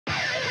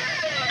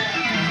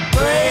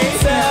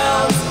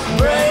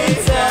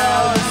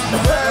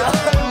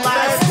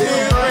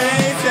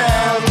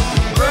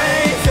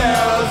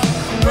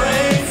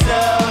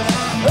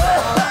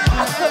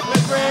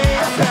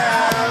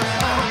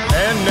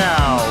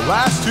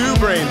Last Two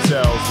Brain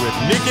Cells with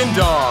Nick and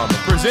Dom,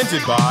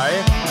 presented by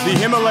the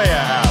Himalaya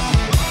app.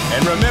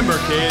 And remember,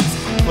 kids,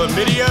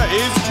 chlamydia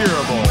is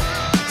curable.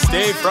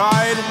 Stay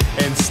fried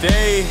and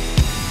stay...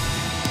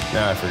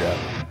 No, I forgot.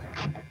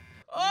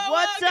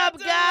 What's up,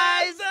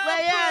 guys?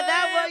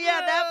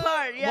 That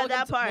part. Yeah,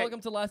 that part. Welcome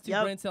to Last Two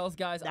Brain Cells,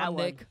 guys. I'm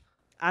Nick.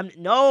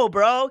 No,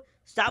 bro.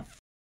 Stop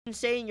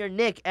saying you're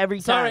Nick every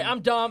time. Sorry, I'm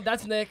Dom.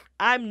 That's Nick.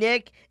 I'm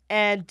Nick,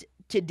 and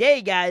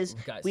today, guys,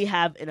 we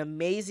have an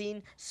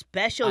amazing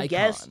special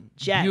guest,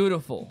 Jeff.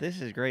 Beautiful. This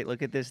is great.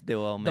 Look at this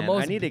duo, man.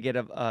 I need to get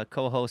a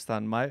co-host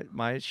on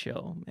my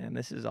show, man.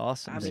 This is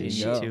awesome. Seeing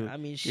you two.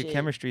 Your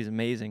chemistry is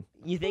amazing.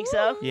 You think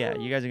so? Yeah,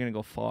 you guys are gonna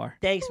go far.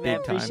 Thanks, man.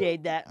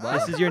 Appreciate that. Wow.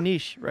 This is your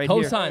niche right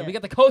cosign. here. We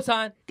got the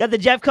cosign. Got the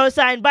Jeff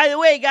cosign. By the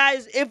way,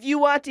 guys, if you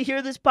want to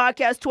hear this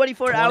podcast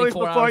 24 hours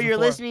before you're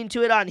listening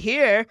to it on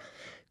here,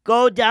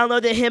 go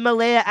download the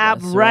Himalaya app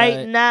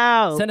right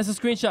now. Send us a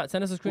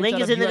screenshot. Link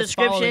is in the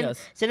description.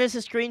 Send us a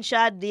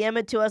screenshot. DM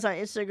it to us on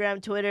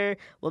Instagram, Twitter.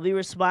 We'll be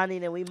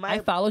responding, and we might.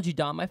 I followed you,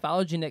 Dom. I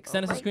followed you, Nick.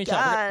 Send us a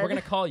screenshot. We're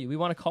gonna call you. We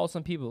want to call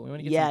some people. We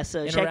want to get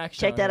some interaction.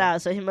 Check that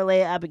out. So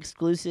Himalaya app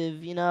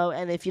exclusive,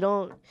 and if you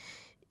don't,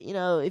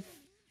 if.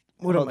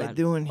 What am I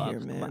doing here,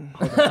 man?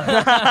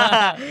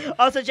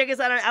 Also, check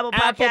us out on Apple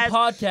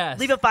Podcasts.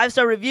 Leave a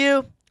 5-star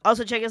review.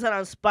 Also, check us out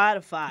on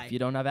Spotify. If you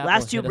don't have Apple,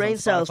 Last Two Brain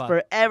Cells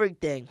for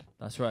everything.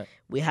 That's right.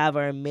 We have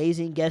our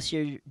amazing guest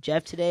here,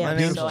 Jeff, today. My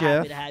name's Jeff.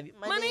 Happy to have you.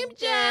 My name's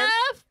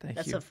Jeff.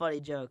 That's a funny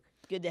joke.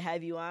 Good to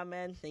have you on,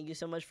 man. Thank you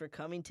so much for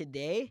coming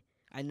today.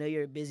 I know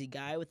you're a busy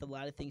guy with a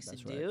lot of things to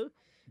do,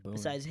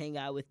 besides hang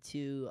out with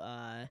two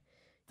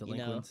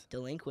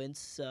delinquents.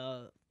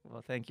 So.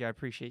 Well, thank you. I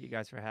appreciate you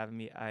guys for having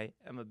me. I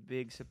am a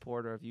big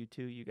supporter of you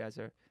two. You guys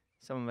are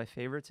some of my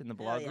favorites in the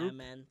blog group. Yeah,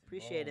 man.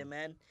 Appreciate it,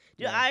 man.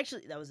 Dude,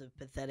 that was a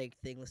pathetic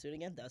thing. Let's do it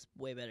again. That was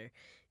way better.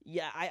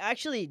 Yeah,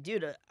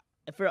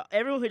 for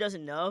everyone who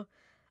doesn't know,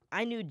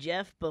 I knew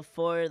Jeff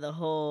before the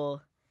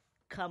whole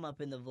come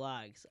up in the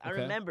vlogs. I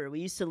remember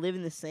we used to live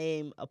in the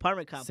same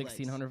apartment complex.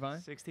 1600 Vine?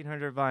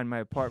 1600 Vine. My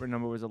apartment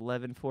number was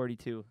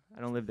 1142.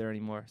 I don't live there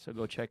anymore, so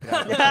go check it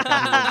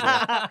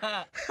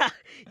out.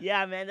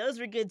 Yeah, man. Those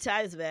were good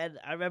times, man.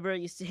 I remember I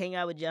used to hang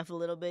out with Jeff a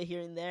little bit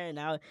here and there, and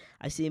now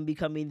I see him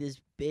becoming this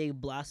big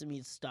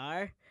blossoming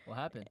star. What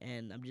happened?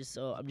 And I'm just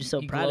so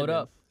proud glowed of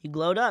him. up. He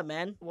glowed up,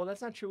 man. Well,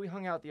 that's not true. We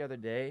hung out the other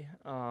day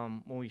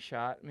when we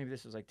shot. Maybe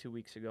this was like 2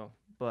 weeks ago.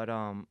 But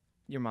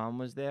your mom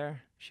was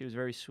there. She was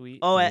very sweet.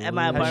 Oh, at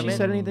my apartment? Has she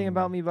said anything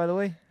about me, by the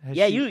way?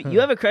 You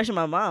have a crush on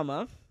my mom,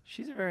 huh?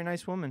 She's a very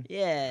nice woman.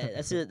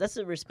 Yeah, that's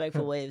a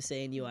respectful way of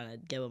saying you want to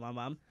get with my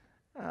mom.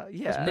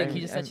 Yeah. Nick,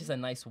 he just said she's a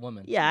nice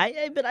woman. Yeah,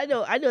 but I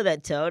know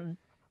that tone.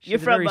 You're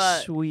from a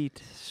very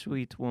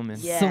sweet woman.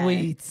 Yeah.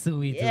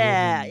 Sweet.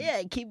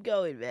 Yeah. Keep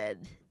going, man.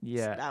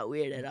 Yeah. It's not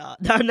weird at all.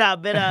 No,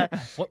 but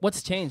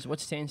What's changed?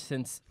 What's changed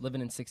since living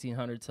in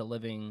 1600 to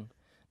living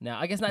now?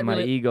 I guess not. My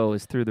really. ego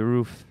is through the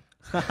roof.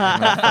 My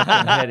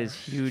fucking head is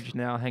huge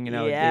now. Hanging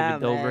out with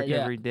David Dobrik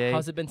every day.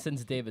 How's it been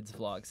since David's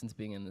vlog? Since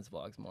being in his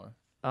vlogs more?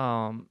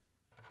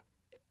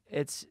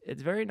 It's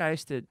very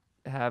nice to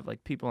have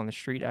like people on the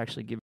street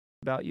actually give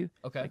about you.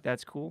 Okay. Like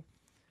that's cool.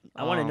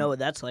 I want to know what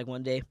that's like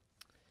one day.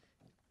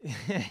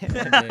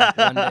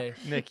 One day.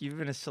 Nick, you've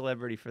been a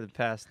celebrity for the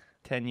past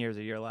 10 years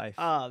of your life.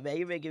 Oh, man,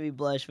 you're making me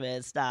blush,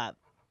 man. Stop.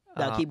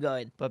 No, keep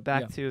going. But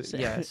back to,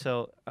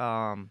 so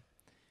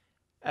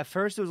at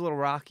first it was a little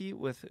rocky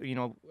with,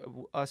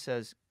 us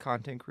as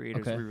content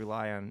creators. We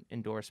rely on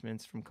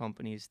endorsements from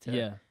companies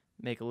to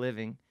make a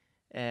living.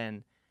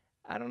 And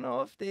I don't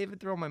know if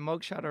David throwing my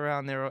mugshot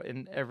around there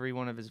in every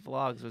one of his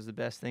vlogs was the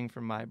best thing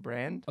for my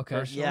brand.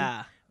 Personally,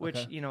 yeah.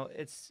 Which,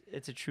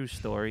 it's a true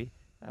story.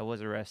 I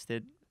was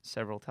arrested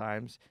several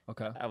times.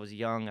 I was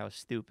young. I was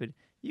stupid.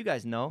 You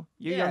guys know.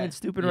 You're young and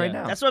stupid right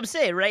now. That's what I'm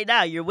saying. Right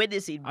now, you're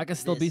witnessing I can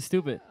still be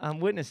stupid. I'm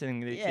witnessing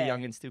the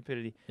young and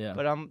stupidity. Yeah.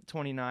 But I'm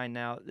 29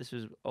 now. This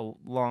was a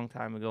long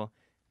time ago.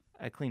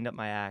 I cleaned up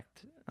my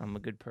act. I'm a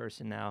good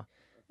person now.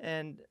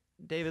 And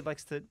David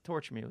likes to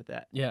torture me with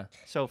that. Yeah.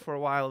 So for a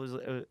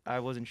while, I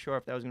wasn't sure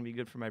if that was going to be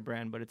good for my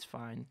brand, but it's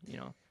fine.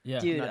 Yeah.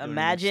 Dude, I'm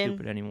not doing anything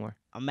stupid anymore.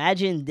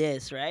 Imagine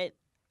this, right?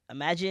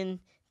 Imagine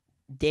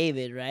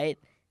David, right,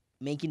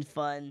 making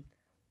fun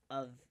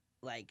of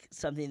like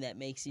something that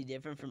makes you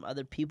different from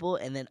other people,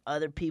 and then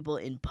other people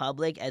in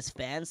public as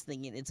fans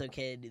thinking it's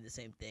okay to do the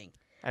same thing.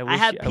 I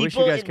wish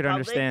you guys could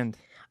understand.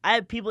 I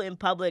have people in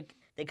public,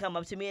 they come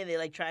up to me and they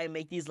like try and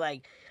make these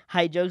like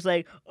high jokes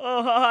like,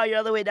 oh, haha, you're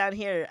all the way down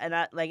here, and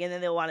and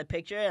then they'll want a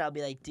picture, and I'll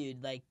be like,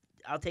 dude, like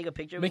I'll take a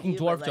picture making with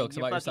you, dwarf jokes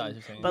about your size.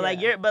 You're saying,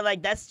 but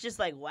like that's just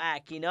like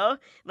whack,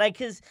 like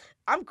because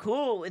I'm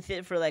cool with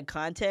it for like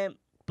content,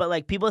 but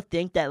like people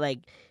think that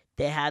like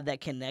they have that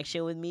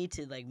connection with me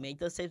to like make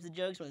those types of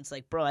jokes when it's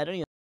like, bro, I don't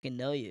even fucking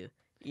know you.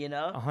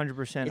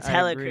 100%. It's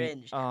hella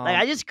cringe. Like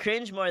I just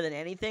cringe more than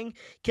anything,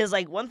 because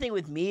like one thing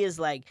with me is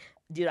like,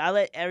 dude, I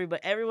let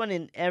everyone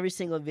in every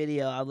single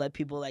video, I'll let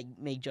people like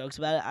make jokes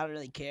about it. I don't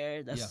really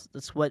care.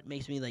 That's what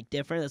makes me like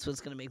different. That's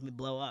what's gonna make me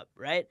blow up,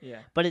 right? Yeah.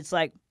 But it's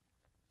like,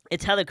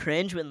 it's hella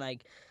cringe when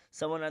like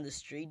someone on the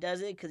street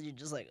does it because you're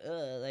just like,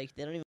 like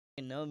they don't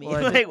even know me.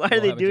 Well, like, why are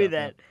they doing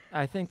that?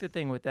 I think the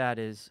thing with that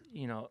is,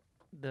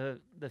 the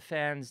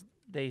fans,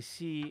 they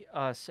see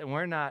us, and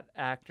we're not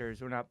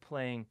actors. We're not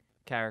playing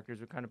characters.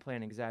 We're kind of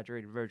playing an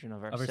exaggerated version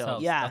of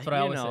ourselves. Yeah, that's what I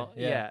always say.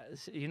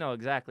 Yeah,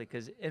 exactly.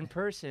 Because in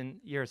person,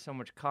 you're so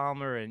much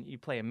calmer, and you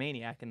play a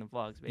maniac in the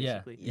vlogs,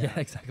 basically. Yeah,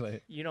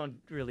 exactly. You don't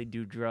really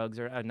do drugs,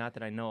 or not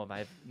that I know of.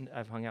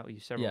 I've hung out with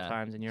you several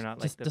times, and you're not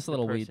just like a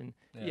little person.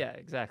 weed. Yeah,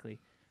 exactly.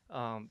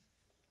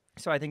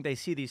 So I think they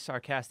see these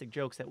sarcastic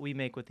jokes that we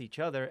make with each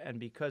other, and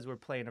because we're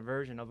playing a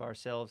version of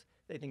ourselves,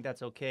 they think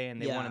that's okay,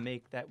 and they want to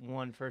make that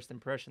one first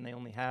impression. They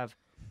only have,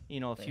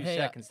 a few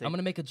seconds. I'm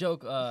gonna make a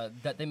joke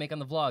that they make on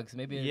the vlogs.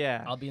 Maybe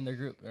I'll be in their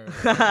group.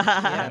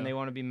 And they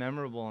want to be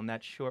memorable in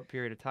that short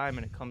period of time,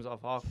 and it comes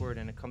off awkward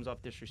and it comes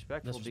off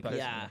disrespectful. Because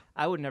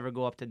I would never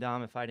go up to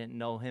Dom if I didn't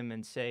know him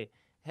and say,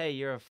 "Hey,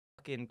 you're a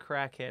fucking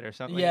crackhead" or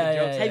something.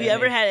 Have you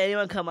ever had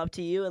anyone come up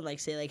to you and like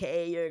say like,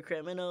 "Hey, you're a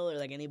criminal," or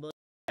like any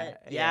bullshit?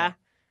 Yeah.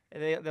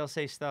 They'll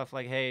say stuff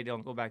like, "Hey,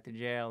 don't go back to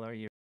jail," or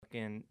 "You're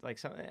fucking like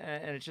something,"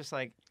 and it's just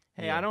like,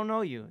 "Hey, I don't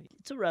know you."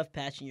 It's a rough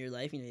patch in your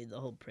life, the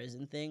whole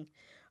prison thing.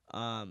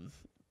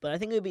 But I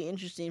think it would be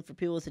interesting for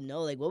people to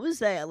know, like, what was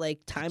that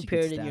like time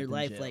period in your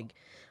life? Like,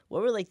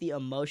 what were like the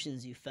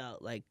emotions you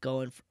felt like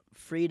going from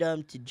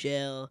freedom to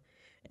jail?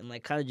 And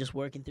like kind of just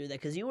working through that,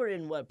 because you were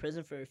in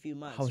prison for a few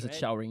months. How was it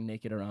showering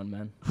naked around,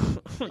 man?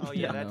 Oh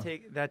yeah,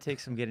 that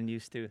takes some getting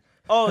used to.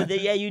 Oh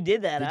yeah, you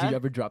did that. Did you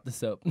ever drop the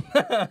soap?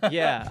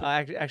 Yeah,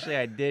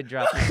 I did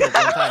drop the soap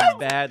one time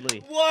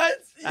badly. What?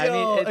 I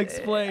mean,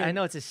 explain. I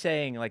know it's a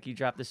saying, like you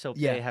drop the soap,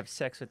 they have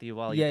sex with you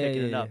while you're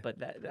picking it up, but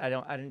I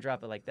didn't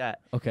drop it like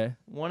that. Okay.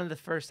 One of the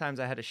first times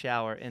I had a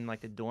shower in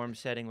like the dorm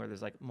setting where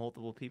there's like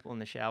multiple people in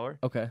the shower.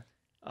 Okay.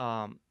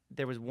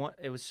 There was one.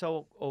 It was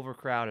so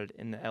overcrowded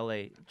in the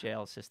LA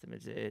jail system.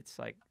 It's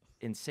like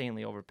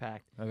insanely overpacked.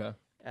 Okay.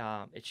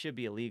 It should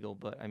be illegal,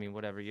 but I mean,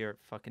 whatever. You're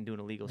fucking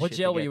doing illegal shit. What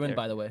jail were you there. in,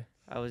 by the way?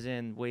 I was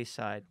in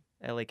Wayside,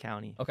 LA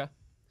County. Okay.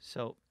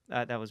 So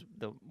that was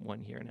the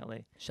one here in LA.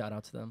 Shout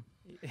out to them.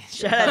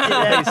 Shout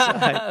out to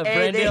them.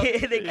 Brand deal.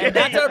 And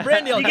that's our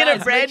brand deal. You get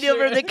a brand deal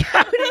from the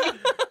county.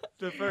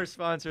 The first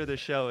sponsor of the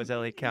show is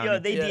LA County. Yo,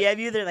 they DM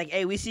you. They're like,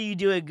 "Hey, we see you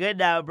doing good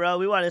now, bro.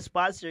 We want to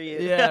sponsor you."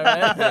 Yeah,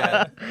 right.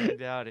 Yeah, I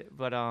doubt it.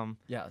 But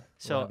yeah.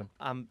 So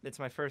it's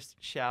my first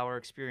shower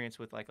experience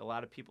with like a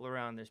lot of people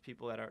around. There's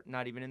people that are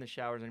not even in the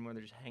showers anymore.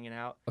 They're just hanging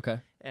out. Okay.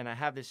 And I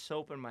have this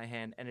soap in my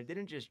hand, and it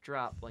didn't just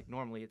drop like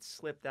normally. It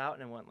slipped out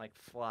and it went like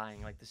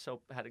flying. Like the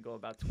soap had to go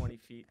about 20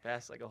 feet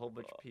past like a whole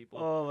bunch of people.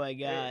 Oh my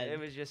god. It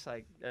was just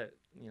like a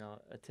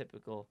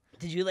typical.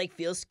 Did you like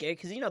feel scared?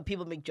 Because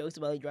people make jokes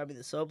about like dropping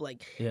the soap.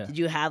 Like, yeah. Did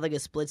you have like a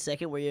split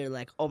second where you're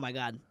like, "Oh my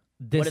god,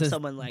 this is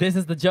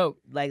the joke."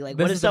 Like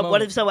what if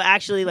someone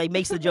actually like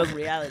makes the joke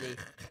reality?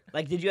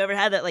 Like, did you ever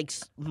have that like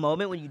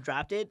moment when you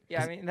dropped it?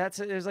 Yeah, I mean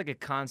there's like a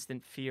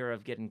constant fear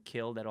of getting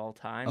killed at all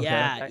times. Okay.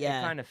 Yeah,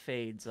 It kind of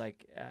fades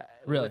like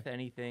really? With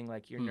anything.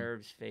 Like your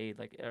nerves fade.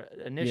 Like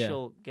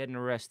initial getting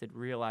arrested,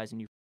 realizing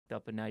you f***ed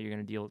up, and now you're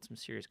gonna deal with some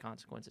serious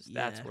consequences.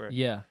 Yeah. That's where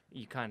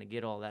you kind of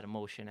get all that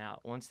emotion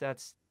out. Once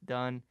that's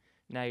done,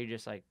 now you're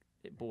just like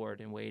bored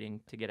and waiting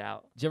to get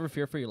out. Did you ever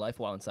fear for your life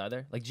while inside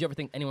there? Like, did you ever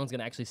think anyone's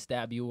gonna actually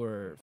stab you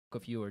or f***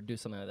 with you or do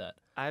something like that?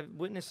 I've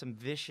witnessed some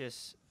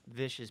vicious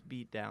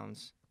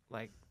beatdowns,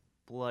 like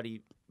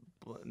bloody.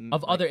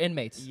 Of other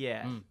inmates.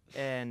 Yeah,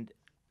 and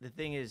the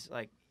thing is,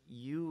 like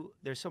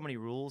there's so many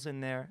rules in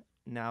there.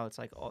 Now it's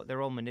like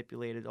they're all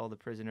manipulated. All the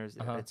prisoners,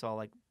 it's all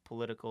like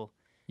political.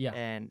 Yeah.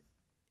 And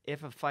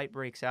if a fight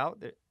breaks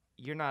out,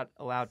 you're not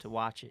allowed to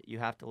watch it. You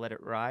have to let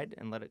it ride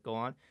and let it go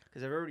on.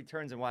 Because if everybody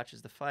turns and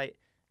watches the fight,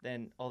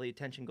 then all the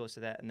attention goes to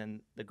that, and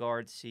then the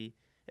guards see.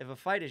 If a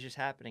fight is just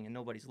happening and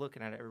nobody's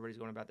looking at it, everybody's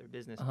going about their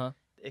business,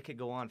 it could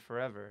go on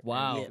forever.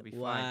 Wow. And it could be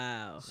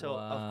fine. So,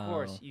 of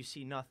course, you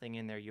see nothing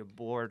in there. You're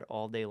bored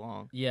all day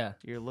long. Yeah.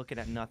 You're looking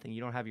at nothing. You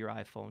don't have your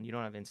iPhone. You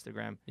don't have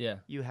Instagram. Yeah.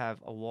 You have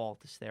a wall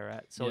to stare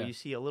at. So you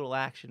see a little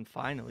action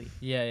finally.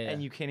 Yeah.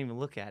 And you can't even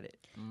look at it.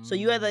 So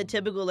you had the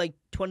typical, like,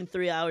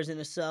 23 hours in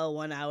a cell,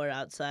 1 hour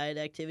outside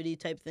activity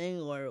type thing,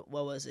 or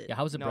what was it? Yeah,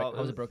 how was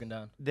it broken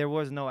down? There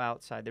was no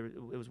outside.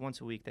 It was once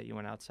a week that you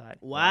went outside.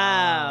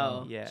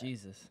 Wow. Yeah.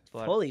 Jesus.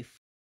 But holy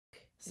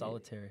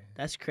solitary.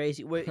 That's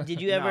crazy. Did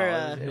you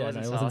ever... it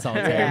wasn't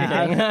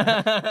solitary.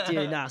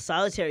 Dude,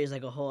 solitary is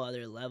like a whole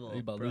other level,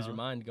 you about to lose your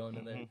mind going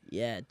in there.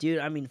 Yeah, dude,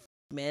 I mean,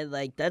 man,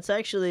 like, that's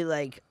actually,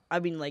 like, I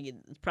mean, like, it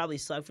probably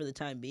sucked for the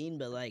time being,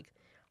 but, like,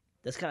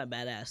 that's kind of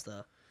badass,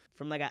 though.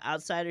 From, like, an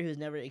outsider who's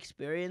never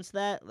experienced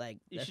that, like...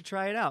 You should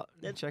try it out.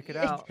 Check it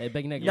out. Hey,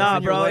 Big Nick. Nah,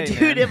 bro,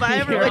 dude, if I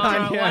ever went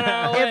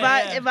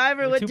to... If I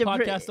ever went to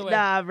prison...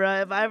 Nah,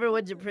 bro, if I ever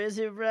went to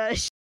prison, bro...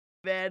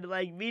 Man,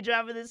 like, me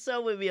dropping this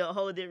soap would be a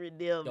whole different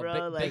deal,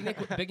 bro.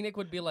 Big Nick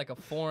would be like a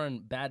foreign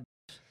bad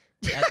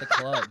at the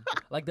club.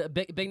 Like, the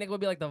Big Nick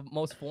would be like the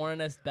most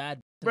foreignest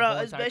bad bro,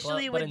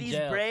 especially with these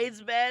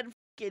braids, man.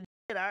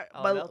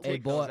 Hey,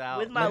 boy.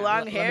 With my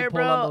long hair,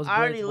 bro, I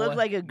already look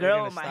like a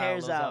girl when my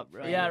hair's out,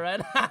 bro. Yeah,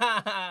 right?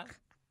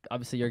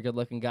 Obviously, you're a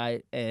good-looking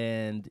guy,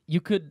 and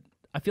you could...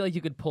 I feel like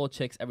you could pull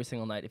chicks every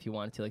single night if you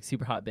wanted to, like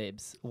super hot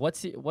babes.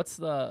 What's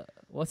the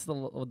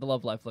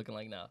love life looking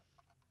like now?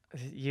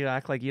 You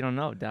act like you don't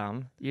know,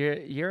 Dom.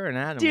 You're an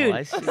animal. Dude,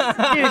 I see. Dude,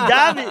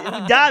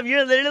 Dom,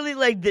 you're literally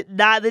like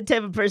not the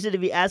type of person to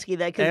be asking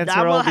that because Answer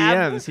Dom will all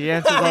have. DMs. He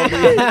answers all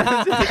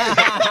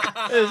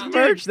DMs. There's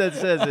merch that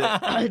says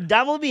it.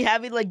 Dom will be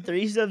having like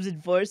 3-subs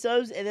and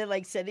 4-subs, and then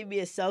like sending me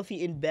a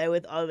selfie in bed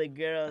with all the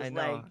girls. I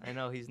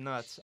know. He's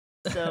nuts.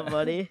 So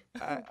funny.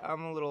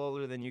 I'm a little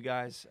older than you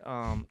guys.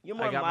 You're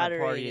more I got my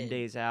moderated. partying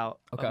days out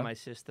Okay. of my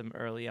system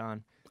early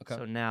on. Okay.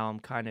 So now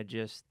I'm kind of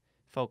just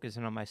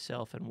focusing on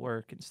myself and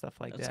work and stuff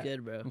like That's that.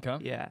 good, bro. Okay.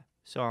 Yeah.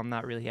 So I'm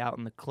not really out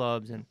in the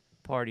clubs and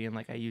partying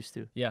like I used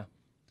to. Yeah.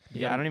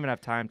 Yeah, I don't even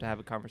have time to have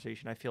a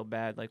conversation. I feel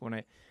bad. Like when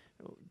I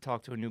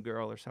talk to a new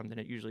girl or something,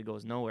 it usually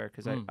goes nowhere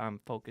because I'm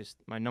focused.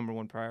 My number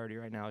one priority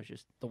right now is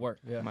just The work.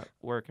 Yeah. my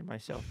work and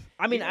myself.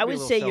 I mean, You I can be a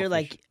would little say you're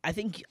selfish. like. I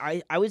think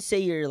I would say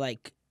you're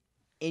like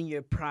in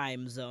your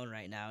prime zone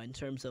right now in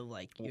terms of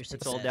like your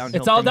success. It's all downhill.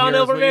 It's all from here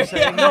downhill is from what you're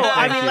here. saying? No, Thank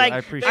I mean you. like I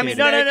appreciate I mean it.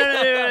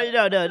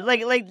 no.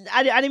 Like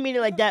I didn't mean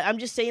it like that. I'm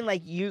just saying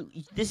like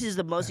this is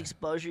the most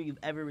exposure you've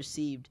ever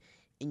received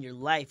in your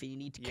life, and you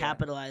need to Yeah.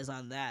 capitalize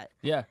on that.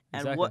 Yeah.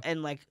 And Exactly. what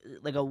and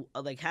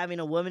like having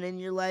a woman in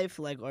your life,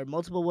 like or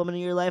multiple women in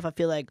your life, I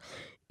feel like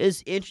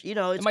is it's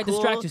might cool,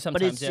 distract you but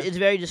sometimes, it's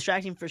very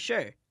distracting for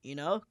sure.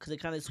 Because it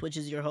kind of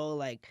switches your whole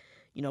like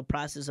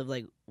process of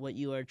like what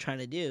you are trying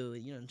to do.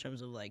 In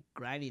terms of like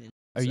grinding.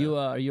 Are you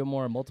a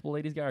more multiple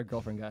ladies guy or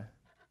girlfriend guy?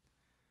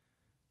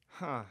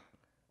 Huh.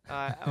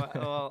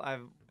 Well, I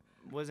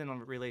was in a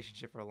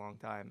relationship for a long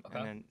time, Okay.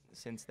 and then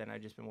since then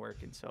I've just been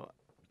working. So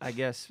I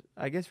guess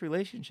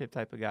relationship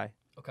type of guy.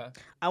 Okay.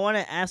 I want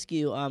to ask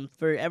you,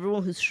 for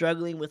everyone who's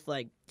struggling with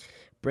like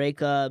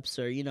breakups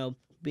or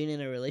being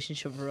in a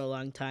relationship for a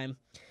long time,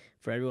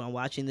 for everyone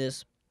watching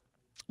this,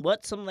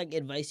 what's some like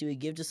advice you would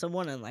give to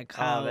someone and like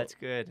how that's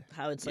good.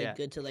 how it's like Yeah.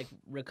 good to like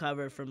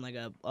recover from like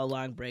a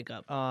long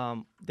breakup?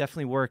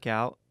 Definitely work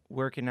out.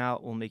 Working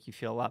out will make you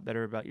feel a lot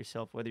better about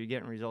yourself, whether you're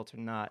getting results or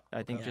not.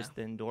 I think Yeah. just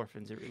the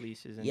endorphins it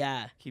releases and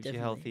Yeah, keeps you definitely.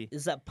 healthy.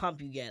 It's that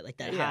pump you get, like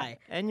that Yeah. high.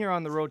 And you're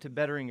on the road to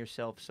bettering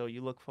yourself, so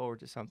you look forward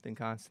to something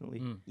constantly.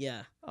 Mm.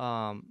 Yeah,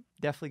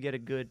 Definitely get a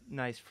good,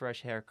 nice,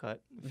 fresh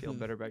haircut. Feel Mhm.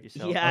 better about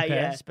yourself. yeah, Okay.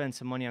 yeah. Spend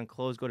some money on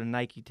clothes. Go to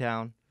Nike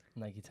Town.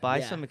 Nike Town. Buy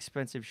Yeah. some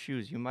expensive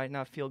shoes. You might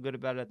not feel good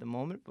about it at the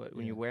moment, but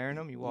when Yeah. you're wearing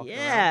them, you walk around,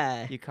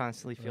 Yeah, you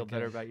constantly feel Okay.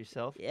 better about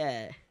yourself.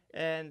 yeah.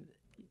 And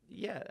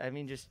yeah, I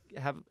mean, just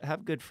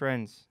have good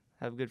friends.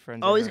 Have good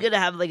friends. Always around. good to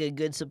have like a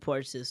good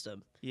support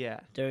system Yeah.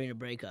 during a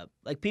breakup,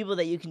 like people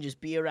that you can just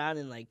be around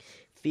and like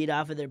feed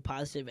off of their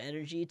positive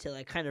energy to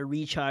like kind of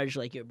recharge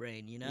like your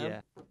brain.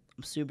 Yeah.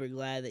 I'm super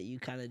glad that you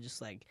kind of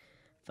just like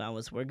found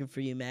what's working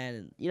for you,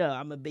 man. And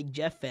I'm a big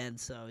Jeff fan,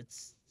 so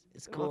it's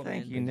cool, Well,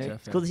 thank man. you, Nick. Jeff,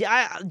 It's cool to see.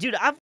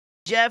 I've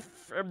Jeff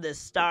from the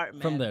start,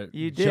 man. From the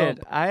You jump.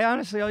 did. I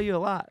honestly owe you a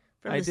lot.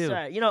 From I the do.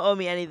 start. You don't owe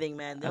me anything,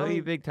 man. The I owe only-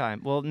 you big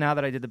time. Well, now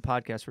that I did the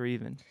podcast, we're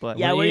even. But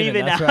Yeah, we're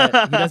even That's now.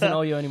 right. He doesn't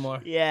owe you anymore.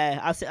 Yeah,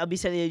 I'll be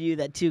sending you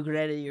that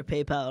 $2,000 in your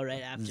PayPal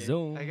right after.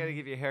 Zoom. I gotta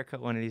give you a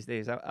haircut one of these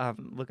days.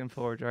 I'm looking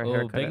forward to our Oh,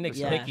 haircut. Big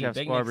Nick's episode. picky, Jeff's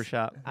Big Nick's-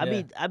 barbershop.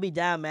 I'll be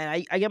down,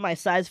 man. I get my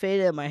size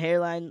faded and my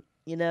hairline,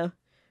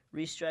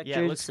 restructured. Yeah,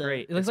 it looks so,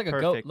 great. He looks It's like a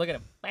goat. perfect. Look at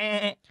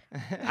him.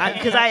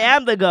 Because I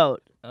am the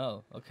GOAT.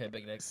 Oh, okay,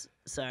 Big Nick.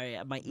 Sorry,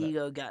 my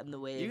ego got in the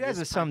way. You of guys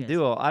this are some podcast.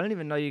 duo. I don't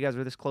even know you guys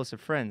were this close of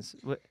friends.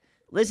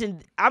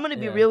 Listen, I'm gonna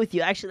be Yeah. real with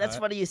you. Actually, that's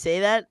Alright. funny you say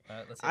that. All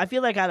right, let's see. I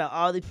feel like out of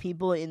all the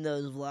people in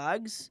those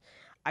vlogs,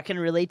 I can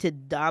relate to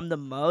Dom the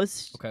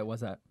most Okay,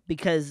 what's that?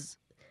 because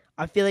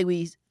I feel like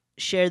we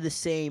share the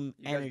same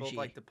You guys energy. both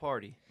like to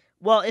party.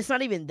 Well, it's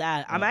not even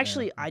that. Oh,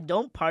 yeah. I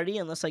don't party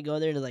unless I go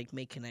there to like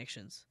make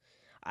connections.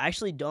 I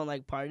actually don't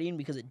like partying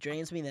because it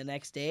drains me the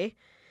next day,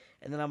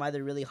 and then I'm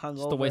either really hungover.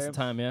 Just a waste of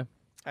time, yeah.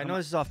 I know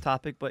this is off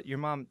topic, but your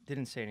mom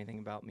didn't say anything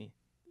about me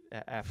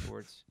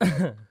afterwards.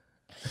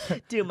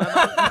 Dude, my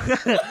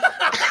mom.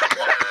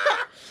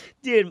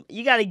 Dude,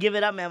 you gotta give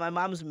it up, man. My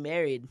mom's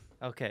married,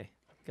 Okay,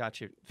 got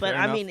you. but Fair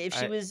I enough. mean, if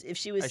she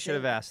was I should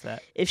have asked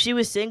that. if she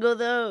was single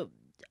though,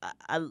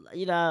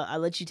 I'll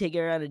let you take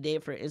her on a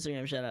date for an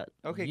Instagram shout out.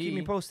 Okay, keep me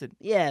Yee. posted.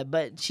 Yeah,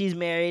 but she's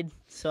married,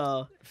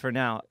 so For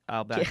now,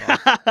 I'll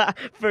back off.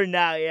 for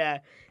now, yeah.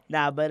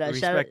 Nah, but shout out,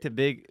 Respect to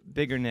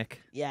bigger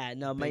Nick. yeah,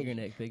 no, my Bigger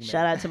Nick, big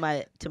shout out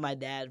to my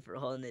dad for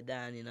holding it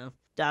down.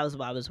 That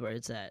was where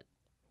it's at.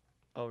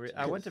 Oh,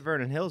 I went to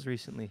Vernon Hills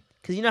recently.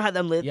 Cause you know how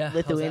them Yeah,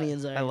 how's that?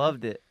 Lithuanians are. I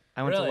loved it.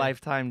 I went to Really?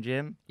 Lifetime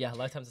Gym. Yeah,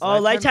 Lifetime's Oh,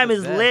 Lifetime the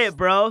is lit, best.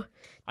 bro.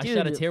 I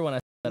shed a dude, tear when I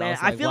saw that. Man, was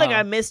I feel like wow.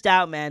 I missed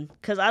out, man.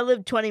 Cause I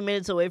live 20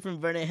 minutes away from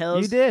Vernon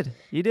Hills. You did.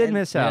 You did And-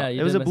 miss Yeah, out.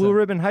 you It was did a miss blue out.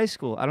 ribbon high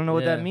school. I don't know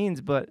what that Yeah.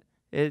 means, but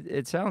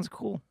it sounds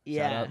cool.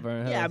 Yeah, out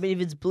Vernon yeah. I Hills. mean,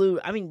 if it's blue,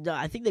 I mean, no,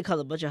 I think they call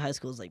a bunch of high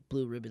schools like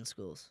blue ribbon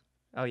schools.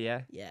 Oh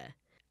yeah. Yeah.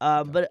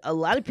 But a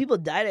lot of people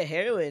died of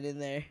heroin in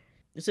there.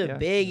 It's a Yeah.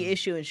 big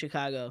issue in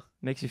Chicago.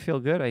 Makes you feel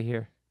good, I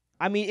hear.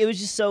 I mean, it was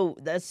just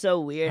that's so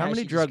weird. How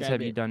many she drugs described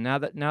have it. you done? Now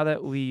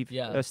that we've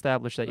Yeah.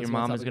 established that your That's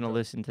one mom is topic going to to-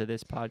 listen to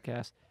this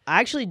podcast. I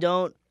actually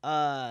don't.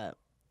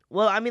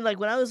 Well, I mean, like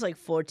when I was like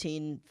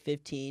 14,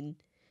 15,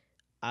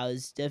 I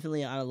was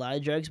definitely on a lot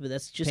of drugs, but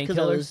that's just because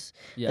I was.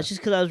 Yeah. That's just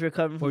because I was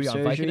recovering from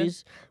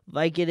surgeries.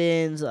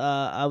 Vicodins.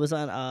 I was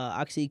on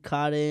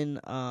OxyContin.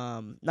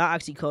 Not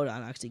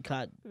Oxycodone.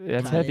 Oxycontin.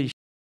 That's heavy.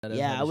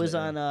 Yeah, I was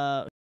on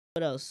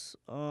what else?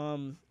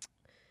 Neurontin.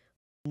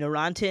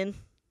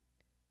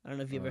 I don't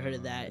know if you ever heard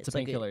of that. It's a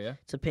painkiller, yeah.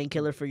 It's a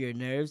painkiller for your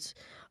nerves.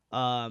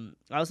 I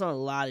was on a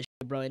lot of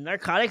shit, bro. And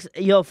narcotics,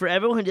 yo, for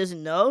everyone who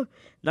doesn't know,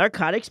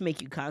 narcotics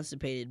make you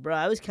constipated, bro.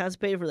 I was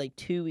constipated for like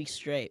 2 weeks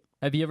straight.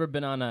 Have you ever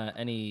been on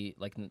any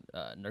like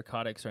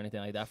narcotics or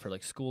anything like that for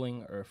like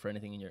schooling or for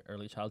anything in your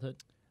early childhood?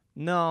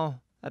 No,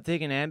 I've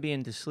taken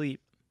Ambien to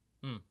sleep.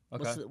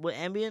 Okay. What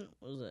Ambien?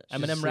 What was it?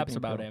 Eminem raps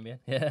about Ambien.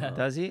 Yeah.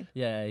 Does he?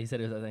 Yeah, he said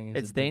it was a thing.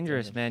 It's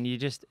dangerous, man. You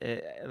just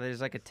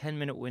there's like a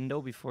 10-minute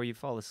window before you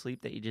fall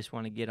asleep that you just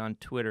want to get on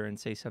Twitter and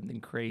say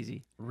something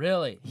crazy.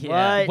 Really?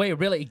 Yeah. What? Wait,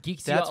 really? It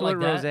geeks That's you out what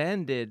like that?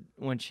 Roseanne did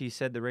when she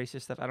said the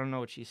racist stuff. I don't know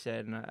what she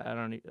said, and I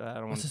don't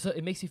want. So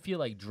it makes you feel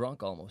like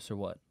drunk almost, or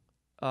what?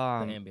 The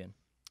Ambien.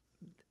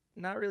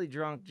 Not really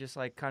drunk, just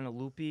like kind of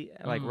loopy,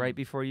 like right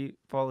before you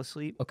fall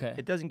asleep. Okay.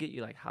 It doesn't get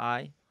you like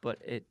high,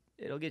 but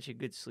it'll get you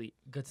good sleep.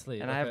 Good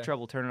sleep. And I have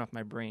trouble turning off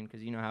my brain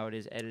because you know how it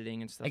is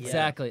editing and stuff.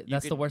 Exactly. Yeah.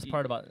 That's the worst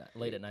part about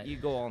late at night. You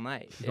go all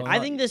night. I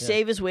think the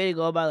safest way to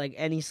go about like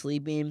any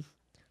sleeping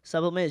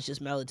supplement is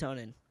just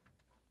melatonin.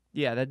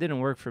 Yeah, that didn't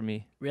work for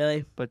me.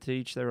 Really? But to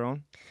each their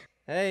own.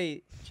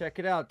 Hey, check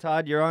it out,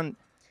 Todd. You're on.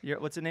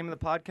 What's the name of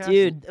the podcast?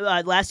 Dude,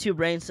 last two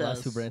brain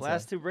cells.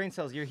 Last two brain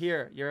cells. You're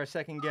here. You're our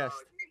second guest.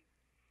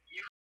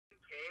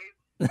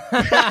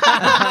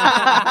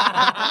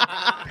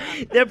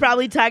 They're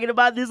probably talking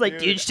about this like,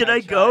 dude, should I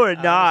go or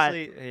not?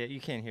 Honestly, you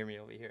can't hear me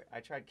over here.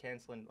 I tried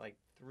canceling like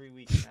 3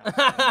 weeks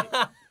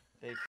now.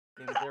 They're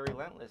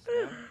relentless,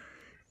 man.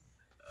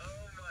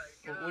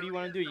 What do you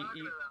want to do?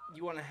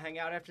 You want to hang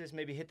out after this?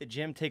 Maybe hit the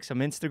gym, take some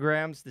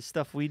Instagrams, the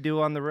stuff we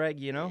do on the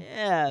reg, you know?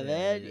 Yeah,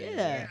 man.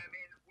 Yeah.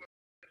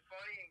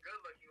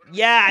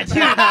 Yeah,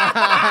 dude.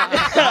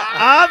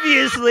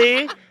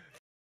 Obviously.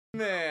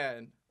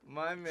 Man,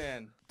 my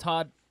man.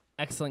 Todd,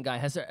 excellent guy.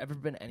 Has there ever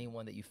been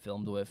anyone that you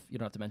filmed with? You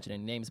don't have to mention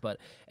any names, but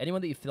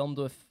anyone that you filmed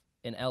with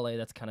in LA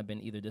that's kind of been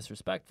either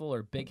disrespectful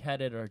or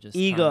big-headed or just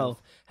ego, kind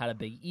of had a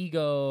big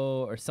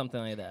ego or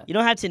something like that? You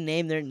don't have to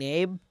name their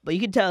name, but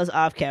you can tell us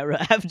off camera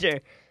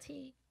after.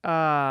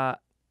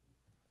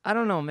 I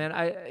don't know,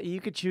 man.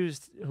 You could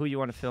choose who you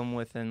want to film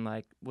with, and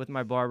like with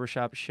my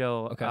barbershop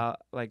show, okay.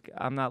 Like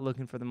I'm not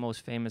looking for the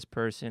most famous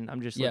person.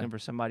 I'm just looking for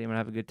somebody I'm gonna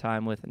have a good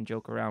time with and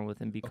joke around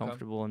with and be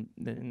comfortable, and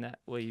in that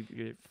way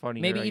you're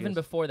funny. Maybe even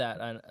before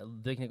that,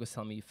 Big Nick was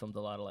telling me you filmed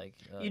a lot of like.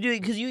 You do,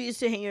 because you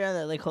used to hang around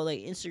that like whole like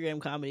Instagram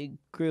comedy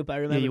group. I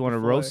remember. Yeah, you want to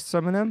roast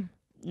some of them?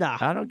 Nah,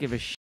 I don't give a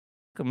shit.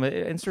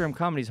 Instagram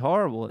comedy's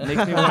horrible. It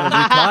makes me want to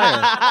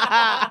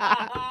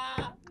retire.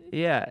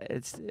 Yeah,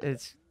 it's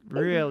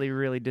really,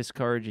 really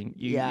discouraging.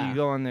 You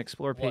go on the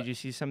Explore page, you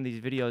see some of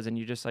these videos, and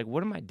you're just like,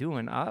 what am I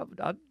doing? I'll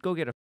go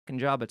get a fucking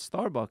job at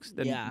Starbucks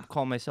than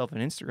call myself an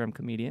Instagram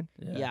comedian.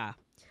 Yeah.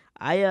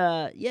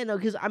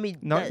 Because I mean,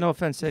 no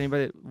offense to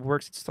anybody that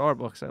works at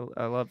Starbucks.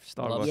 I love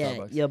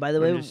Starbucks. Yeah, by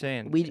the way, just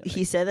saying,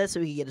 he said that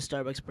so we could get a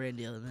Starbucks brand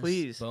deal in this.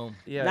 Please, boom.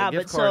 Yeah,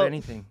 gift card,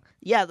 anything.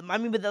 Yeah, I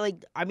mean, but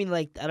I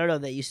don't know.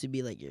 That used to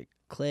be like your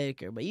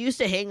clique, but you used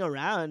to hang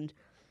around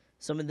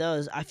some of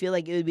those. I feel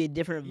like it would be a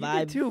different vibe. You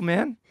did too,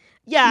 man.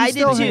 Yeah, I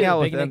did too. Hang out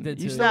with Big them. Nick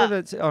did You too. still live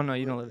at? Oh no,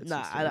 you don't live at.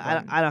 No,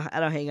 I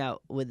don't hang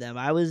out with them.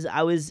 I was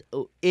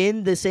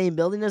in the same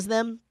building as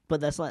them,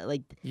 but that's not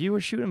like you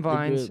were shooting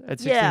vines at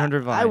 1600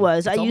 yeah, Vine. I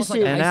was. It's I used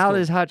like to. a And high now school.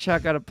 this hot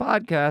shot got a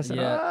podcast.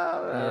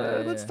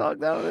 Yeah. Let's talk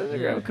down on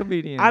Instagram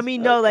comedians. I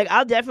mean, no, like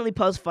I'll definitely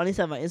post funny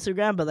stuff on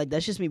Instagram, but like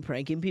that's just me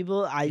pranking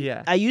people.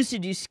 I used to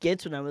do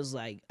skits when I was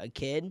like a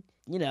kid.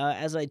 You know,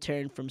 as I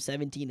turned from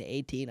 17 to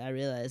 18, I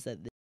realized that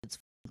it's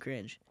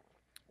cringe.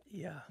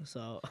 Yeah.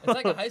 So It's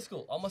like a high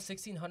school. Almost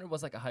 1600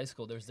 was like a high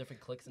school. There's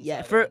different cliques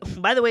inside. yeah.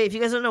 By the way, if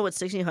you guys don't know what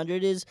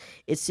 1600 is,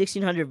 it's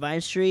 1600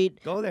 Vine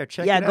Street. Go there,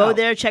 check it out. Yeah, go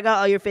there, check out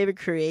all your favorite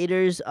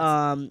creators.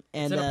 And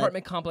it's an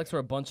apartment complex where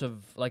a bunch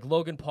of like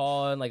Logan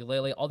Paul and like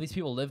Lele, all these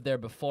people lived there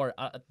before.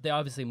 They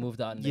obviously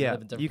moved out and they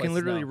live in different you can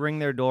places literally now. ring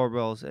their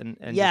doorbells and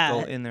just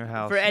go in their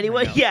house. For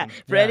anyone,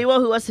 anyone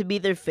who wants to be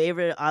their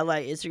favorite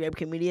online Instagram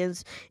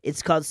comedians,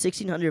 it's called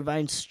 1600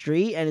 Vine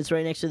Street, and it's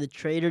right next to the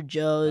Trader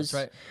Joe's.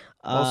 That's right.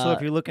 Also,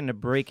 if you're looking to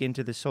break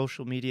into the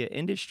social media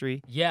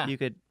industry, you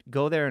could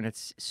go there, and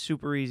it's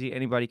super easy.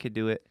 Anybody could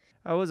do it.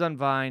 I was on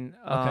Vine.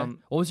 Okay.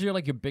 What was your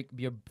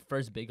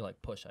first big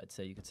like push? I'd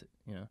say you could say,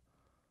 you know.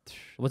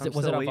 Was it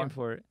waiting on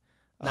for it?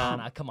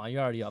 Nah, come on,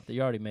 you're already up there.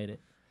 You already made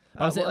it. It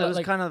was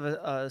kind of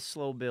a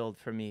slow build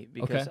for me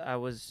because I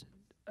was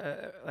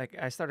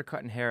I started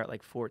cutting hair at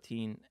like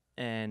 14,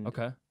 and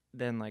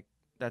then like.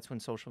 That's when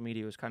social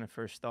media was kind of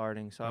first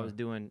starting. So I was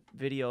doing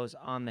videos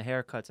on the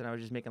haircuts, and I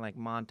was just making like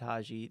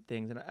montage-y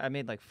things. And I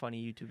made like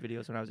funny YouTube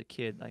videos when I was a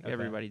kid, like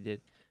everybody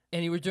did.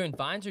 And you were doing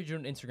Vines or you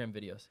were doing Instagram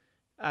videos?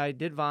 I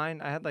did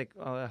Vine. I had like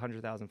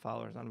 100,000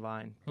 followers on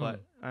Vine,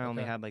 but I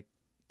only had like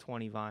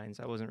 20 vines.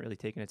 I wasn't really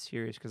taking it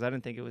serious because I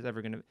didn't think it was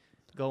ever gonna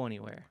go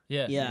anywhere.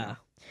 Yeah. Yeah.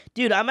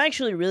 Dude, I'm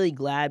actually really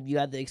glad you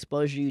got the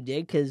exposure you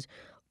did because,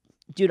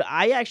 dude,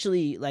 I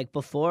actually, like,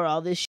 before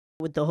all this shit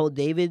with the whole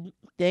David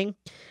thing,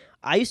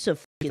 I used to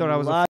thought I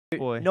was a love.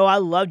 boy. No, I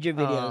loved your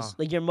videos.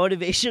 Like, your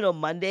motivational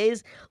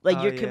Mondays.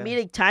 Like, your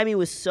comedic timing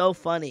was so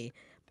funny.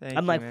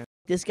 I'm like, man.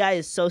 this guy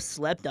is so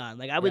slept on.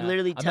 Like, I would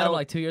literally I tell. met him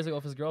like 2 years ago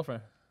with his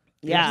girlfriend.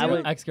 Yeah, I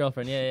would.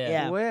 Ex-girlfriend.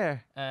 Yeah.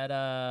 Where? At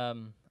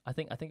I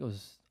think it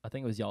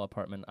was y'all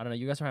apartment. I don't know.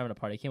 You guys were having a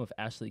party. I came with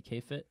Ashley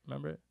K-Fit.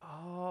 Remember it?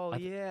 Oh,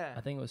 yeah.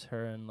 I think it was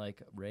her and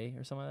like Ray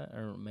or something like that,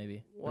 or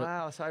maybe.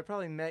 Wow. So I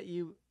probably met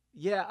you.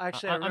 Yeah,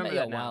 actually, I remember met you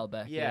that a now. while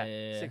back. Yeah,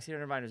 Yeah.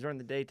 1600 Viners during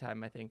the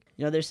daytime, I think.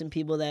 You know, there's some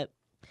people that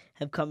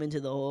have come into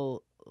the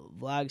whole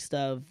vlog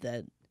stuff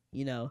that,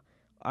 you know,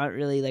 aren't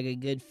really like a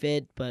good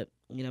fit, but,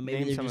 you know, maybe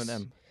Name they're some just, of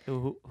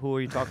them. Who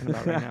are you talking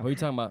about right now? What are you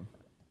talking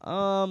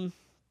about?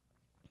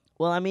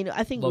 Well, I mean,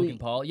 I think Logan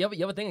Paul. You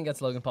have a thing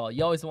against Logan Paul.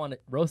 You always want to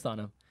roast on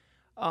him.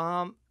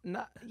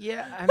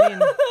 Yeah, I mean,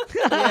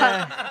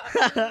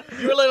 yeah.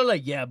 You were literally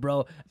like, yeah,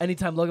 bro.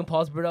 Anytime Logan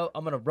Paul's brought up,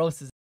 I'm gonna roast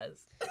his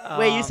ass.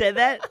 Wait, you said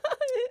that?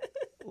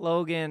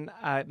 Logan,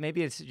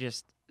 maybe it's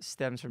just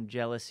stems from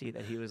jealousy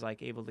that he was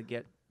like able to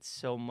get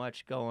so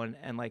much going,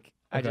 and like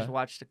I just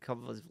watched a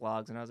couple of his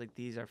vlogs and I was like,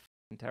 these are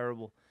fucking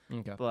terrible.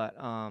 Okay. But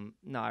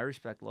no, I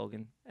respect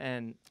Logan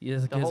and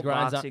his whole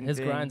grind's boxing his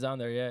thing. grind's on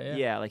there. Yeah.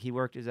 Yeah, like he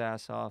worked his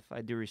ass off.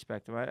 I do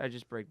respect him. I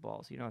just break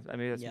balls, you know. I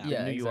mean, that's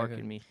Yeah. New York exactly.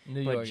 in me.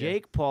 New But York,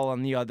 Jake Paul,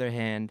 on the other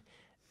hand,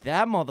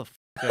 that motherfucker.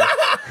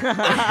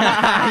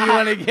 You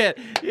want to get?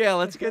 Yeah,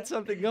 let's get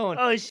something going.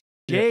 Oh,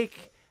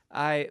 Jake,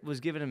 I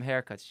was giving him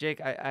haircuts. Jake,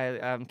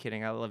 I'm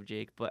kidding. I love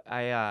Jake, but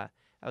I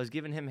was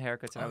giving him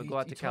haircuts, and I would go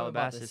out to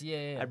Calabasas.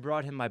 Yeah. I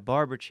brought him my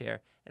barber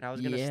chair, and I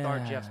was gonna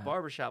start Jeff's Yeah.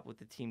 barbershop with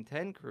the Team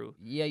 10 crew.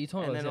 Yeah, you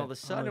told me. And about then all of a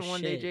this, sudden,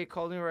 one day, shit. Jake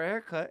called me for a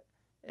haircut,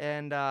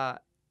 and I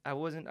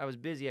was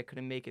busy. I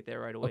couldn't make it there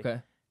right away.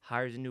 Okay.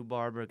 Hires a new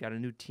barber, got a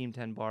new Team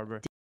 10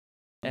 barber,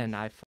 and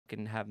I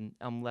fucking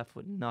I'm left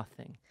with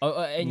nothing.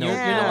 Oh, and No you're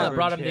the one that barber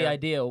brought him the chair.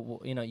 idea.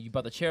 You know, you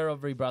brought the chair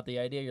over. He brought the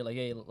idea. You're like,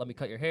 hey, let me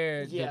cut your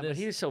hair. do Yeah, but this.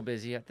 he was so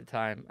busy at the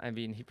time. I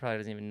mean, he probably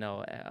doesn't even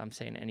know I'm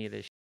saying any of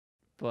this.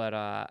 But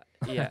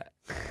yeah,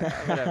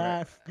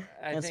 whatever.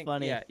 I That's think,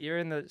 funny. Yeah, you're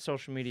in the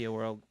social media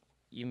world.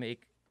 You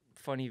make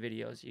funny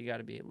videos. You got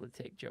to be able to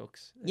take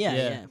jokes. Yeah, Yeah.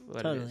 yeah, What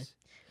it totally, is.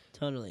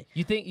 totally.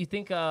 You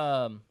think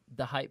the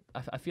hype?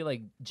 I feel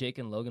like Jake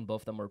and Logan,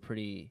 both of them were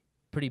pretty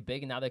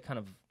big, and now they've kind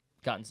of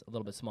gotten a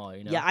little bit smaller.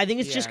 You know? Yeah, I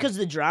think it's just Yeah. because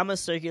the drama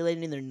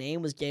circulating in their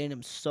name was getting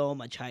them so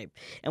much hype.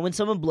 And when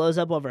someone blows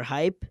up over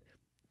hype,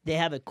 they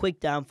have a quick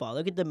downfall.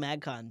 Look at the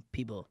MagCon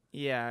people.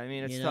 Yeah, I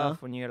mean, it's You tough know?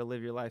 when you got to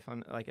live your life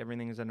on, like,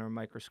 everything is under a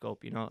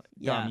microscope, you know?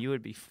 Yeah. Dom, you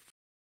would be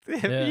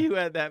if Yeah. you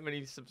had that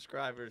many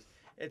subscribers.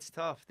 It's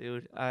tough,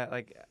 dude.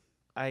 I'm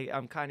kind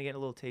of getting a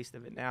little taste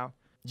of it now.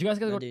 Did you guys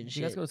Not go? doing Did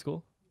you guys shit. go to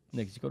school?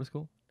 Nick, did you go to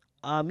school?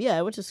 Yeah,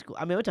 I went to school.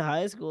 I mean, I went to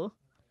high school.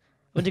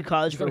 Went to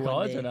college Did you for go to one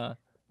college day. or not?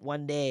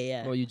 One day, yeah.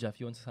 What about you, Jeff?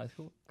 You went to high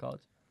school,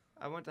 college?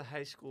 I went to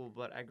high school,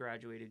 but I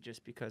graduated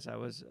just because I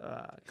was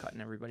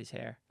cutting everybody's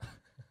hair.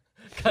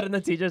 Cutting the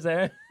teacher's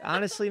hair.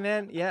 Honestly,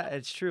 man, yeah,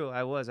 it's true.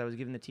 I was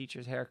giving the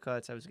teachers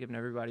haircuts. I was giving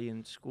everybody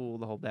in school,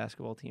 the whole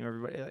basketball team,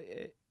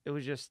 everybody. It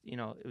was just, you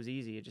know, it was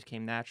easy. It just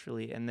came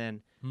naturally, and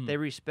then they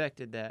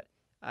respected that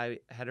I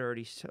had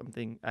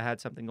I had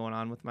something going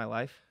on with my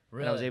life.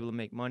 Really? And I was able to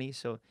make money,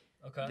 so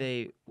Okay.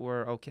 they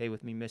were okay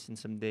with me missing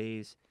some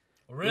days.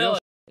 Really?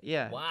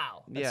 Yeah.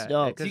 Wow. Yeah.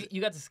 dope. So 'cause,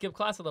 you got to skip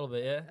class a little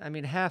bit, yeah? I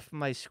mean, half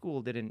my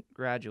school didn't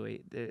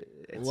graduate.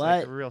 It's What?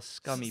 like a real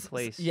scummy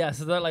place. Yeah,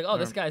 so they're like, oh,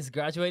 this Um, guy's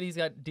graduated. He's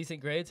got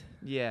decent grades.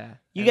 Yeah.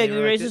 You And got they good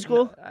were grades in "This-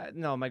 school?"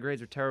 No, my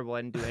grades were terrible.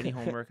 I didn't do any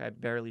homework. I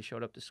barely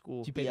showed up to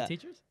school. Did you pay Yeah. the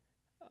teachers?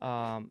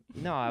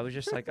 No, I was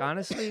just like,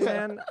 honestly,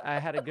 man, I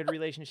had a good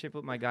relationship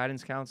with my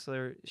guidance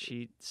counselor.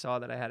 She saw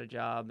that I had a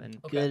job,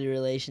 and Good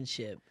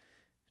relationship.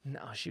 no,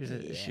 she was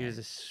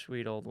a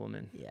sweet old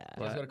woman. Yeah.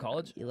 You guys go to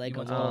college? You like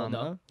went them to- all,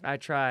 no? no? I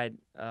tried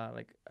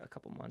like a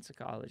couple months of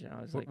college, and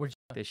I was like, Where'd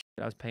this shit,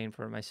 I was paying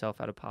for it myself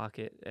out of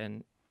pocket,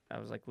 and I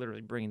was like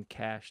literally bringing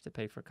cash to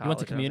pay for college. You went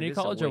to and I was like, community this is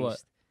a college or what?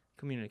 waste.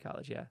 Community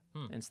college, yeah,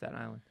 in Staten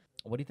Island.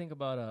 What do you think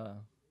about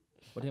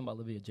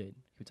Olivia Jade?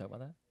 Can we talk about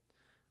that?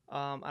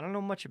 I don't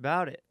know much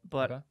about it,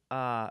 but Okay.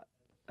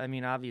 I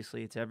mean,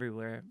 obviously it's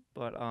everywhere,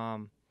 but I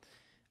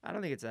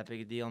don't think it's that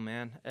big a deal,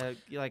 man.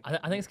 Like, I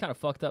think it's kind of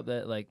fucked up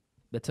that like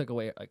they took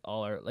away like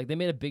all our like they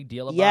made a big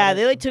deal about Yeah, it.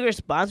 they like took her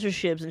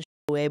sponsorships and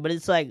away, but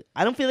it's like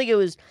I don't feel like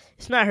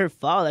it's not her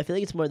fault. I feel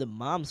like it's more the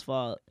mom's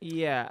fault.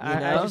 yeah, You I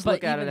know? just But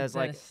look at it even as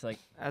then, like, it's like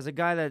as a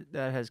guy that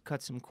has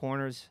cut some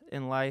corners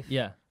in life.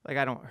 yeah, Like,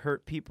 I don't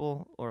hurt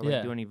people or like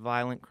Yeah. do any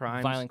violent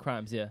crimes. violent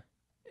crimes. Yeah,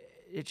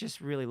 It's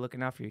just really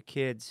looking out for your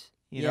kids.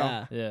 You know?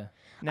 Yeah. yeah.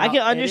 Now, I can it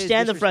is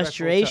understand the disrespectful to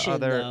frustration,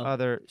 other though.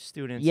 other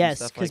students. Yes,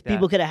 because because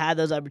people could have had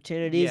those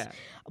opportunities. Yeah.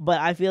 But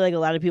I feel like a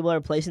lot of people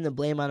are placing the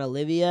blame on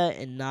Olivia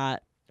and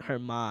not her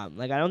mom.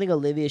 Like I don't think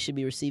Olivia should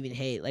be receiving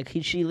hate. Like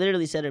she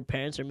literally said her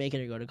parents are making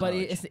her go to But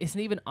college. it's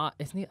not even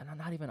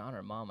on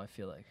her mom. I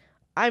feel like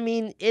I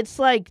mean, it's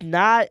like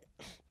not.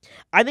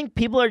 I think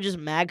people are just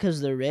mad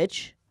because they're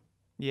rich.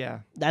 Yeah.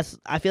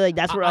 I feel like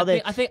that's where all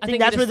the I think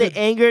that's where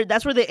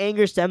the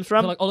anger stems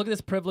from. Like, oh, look at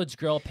this privileged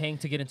girl paying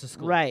to get into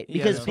school. Right.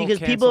 Because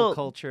cancel people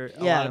culture,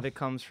 a lot of it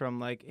comes from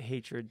like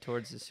hatred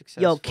towards the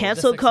successful. Yo,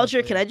 cancel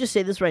culture, can I just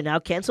say this right now?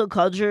 Cancel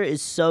culture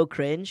is so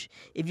cringe.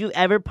 If you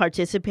ever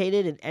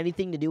participated in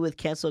anything to do with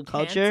cancel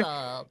culture,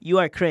 you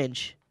are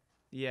cringe.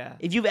 Yeah.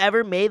 If you've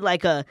ever made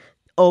like a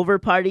over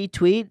party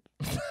tweet,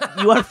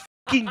 you are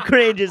fucking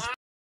cringe as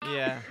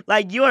Yeah.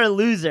 Like, you are a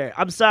loser.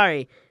 I'm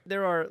sorry.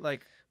 There are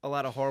like a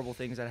lot of horrible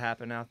things that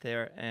happen out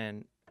there,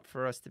 and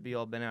for us to be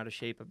all bent out of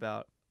shape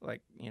about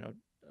like,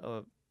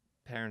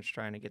 parents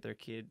trying to get their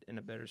kid in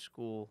a better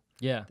school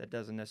that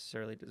doesn't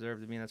necessarily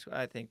deserve to be in that school.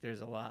 I think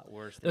there's a lot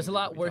worse. There's a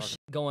lot worse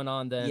going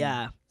on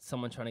than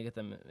someone trying to get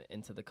them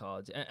into the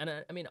college. And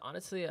I mean,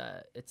 honestly,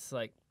 it's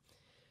like,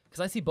 because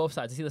I see both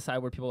sides. I see the side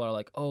where people are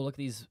like, oh, look at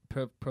these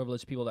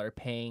privileged people that are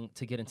paying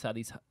to get inside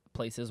these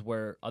places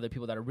where other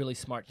people that are really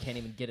smart can't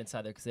even get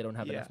inside there because they don't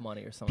have enough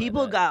money or something.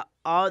 People like that. got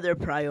all their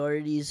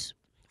priorities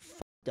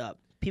fucked up.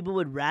 People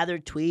would rather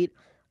tweet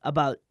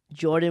about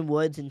Jordan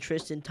Woods and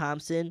Tristan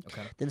Thompson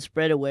than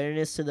spread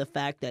awareness to the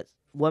fact that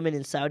women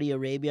in Saudi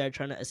Arabia are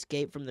trying to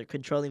escape from their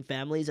controlling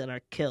families and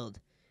are killed.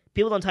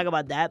 People don't talk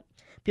about that.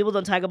 People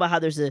don't talk about how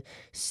there's a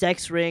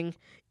sex ring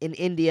in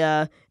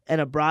India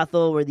and a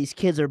brothel where these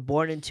kids are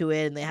born into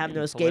it and they have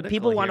no escape.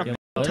 People want to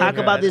talk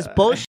about this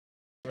bullshit.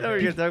 I thought we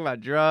were going to talk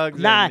about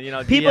drugs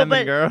and, people,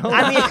 DMing girls.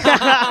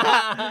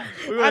 I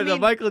mean, we went to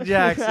Michael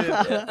Jackson.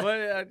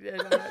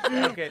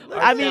 Okay,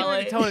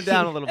 tone it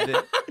down a little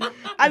bit.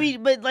 I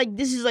mean, but like,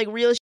 this is like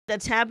real shit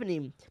that's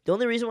happening. The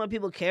only reason why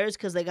people care is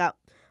because they got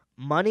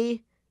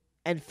money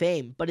and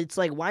fame. But it's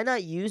like, why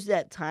not use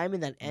that time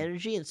and that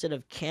energy instead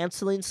of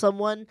canceling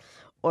someone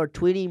or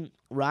tweeting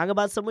wrong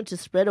about someone to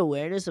spread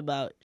awareness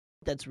about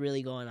that's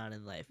really going on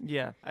in life?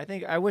 Yeah,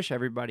 I wish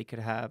everybody could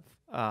have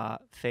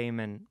fame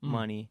and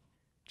money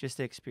just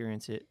to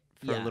experience it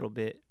for a little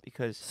bit,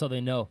 because so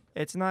they know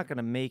it's not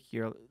gonna make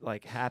your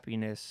like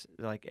happiness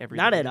like every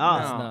not at all.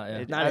 No,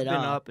 I've been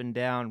up and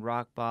down,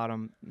 rock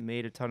bottom,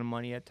 made a ton of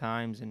money at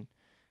times, and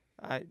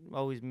I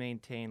always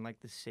maintain like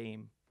the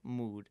same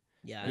mood.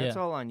 Yeah, and it's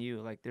all on you.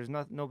 Like, there's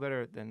no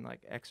better than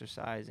like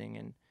exercising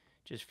and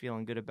just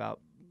feeling good about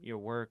your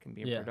work and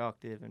being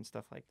productive and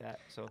stuff like that.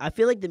 So I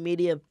feel like the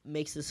media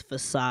makes this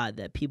facade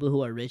that people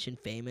who are rich and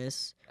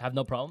famous have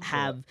no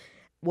problem.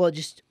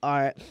 Just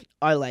are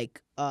like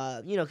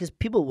because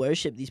people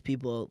worship these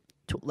people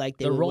like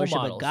they would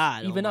worship a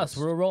god. Even almost.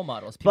 us, we're role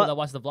models. People that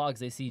watch the vlogs,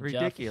 they see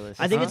ridiculous.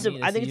 Jeff.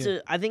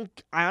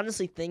 I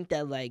honestly think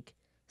that like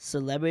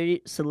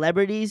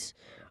celebrities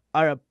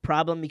are a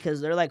problem because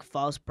they're like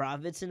false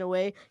prophets in a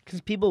way, because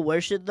people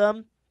worship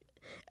them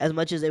as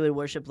much as they would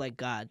worship like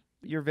God.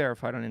 You're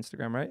verified on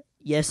Instagram, right?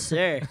 Yes,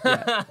 sir.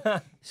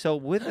 So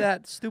with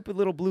that stupid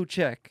little blue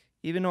check,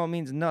 even though it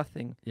means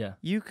nothing,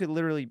 you could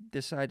literally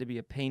decide to be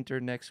a painter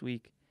next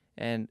week,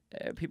 and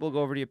people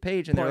go over to your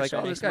page and they're like,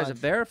 "Oh, this guy's a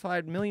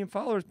verified 1 million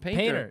followers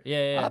painter."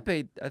 Yeah. I'll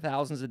pay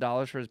thousands of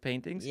dollars for his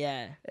paintings.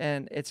 Yeah.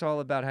 And it's all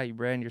about how you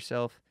brand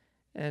yourself,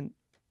 and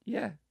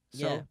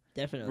so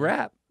definitely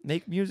rap,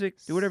 make music,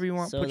 do whatever you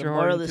want. So put the your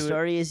heart moral into of the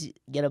story is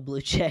get a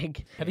blue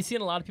check. Have you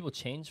seen a lot of people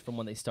change from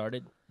when they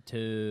started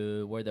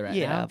to where they're at now?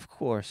 Yeah, of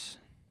course.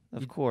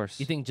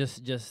 You think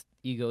just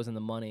egos and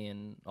the money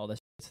and all that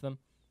shit to them?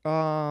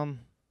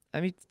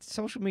 I mean,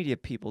 social media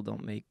people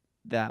don't make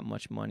that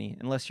much money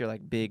unless you're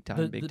like big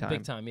time. Big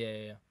time,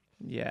 yeah.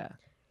 Yeah.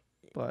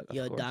 But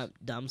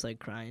Dom's like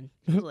crying.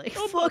 He's like,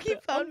 fuck, he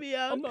found me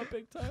out. I'm not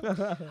big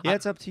time. Yeah,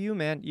 it's up to you,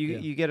 man.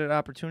 You get an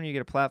opportunity, you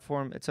get a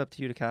platform. It's up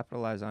to you to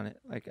capitalize on it.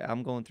 Like,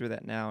 I'm going through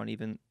that now, and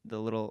even the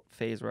little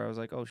phase where I was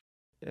like, oh,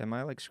 am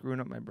I like screwing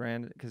up my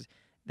brand? Because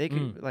they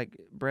could like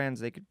brands,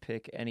 they could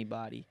pick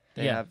anybody.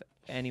 They have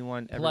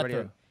anyone,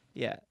 everybody.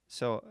 Yeah.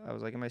 So I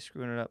was like, am I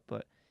screwing it up?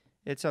 But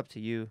it's up to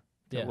you.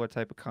 What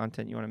type of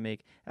content you want to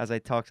make. As I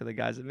talk to the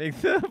guys that make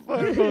the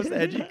most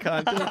edgy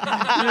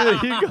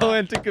content, you go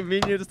into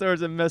convenience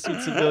stores and mess with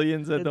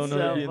civilians that don't know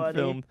they're being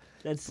filmed.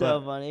 That's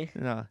so funny.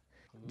 No,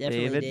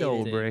 Definitely David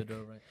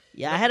Dobrik.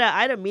 Yeah, I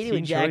had a meeting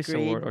with Jack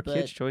Reed,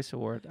 Kids Choice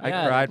Award. I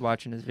cried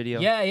watching his video.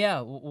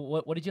 Yeah.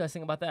 What did you guys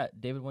think about that?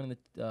 David winning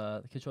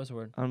the Kids Choice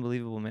Award.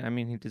 Unbelievable, man. I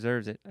mean, he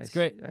deserves it. It's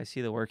great. I see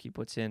the work he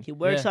puts in. He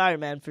works hard,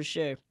 man, for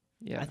sure.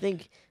 Yeah, I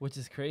think, which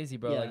is crazy,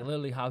 bro. Like,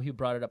 literally how he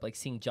brought it up, like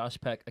seeing Josh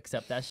Peck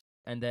accept that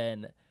and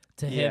then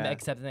to him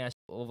accepting that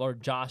or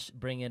Josh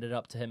bringing it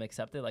up to him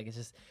accept it. Like,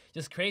 it's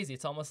just crazy.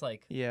 It's almost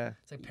like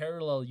it's like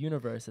parallel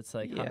universe. It's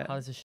like how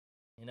does this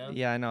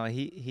Yeah, I know.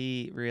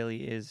 He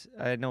really is.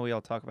 I know we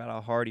all talk about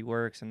how hard he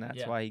works, and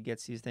that's why he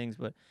gets these things,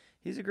 but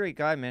he's a great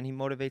guy, man. He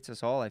motivates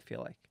us all, I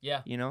feel like.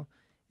 Yeah.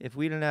 If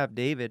we didn't have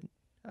David,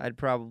 I'd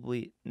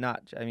probably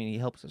not. I mean, he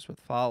helps us with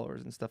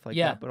followers and stuff like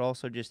that, but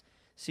also just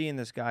seeing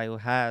this guy who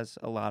has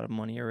a lot of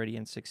money already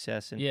and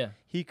success, and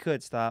he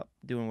could stop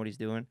doing what he's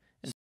doing.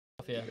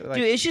 Dude,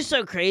 it's just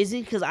so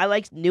crazy because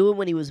I knew him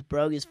when he was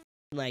broke as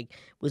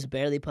was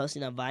barely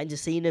posting on Vine.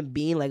 Just seeing him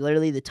being like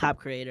literally the top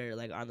creator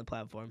like on the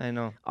platform. I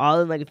know. All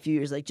in like a few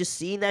years, like just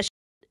seeing that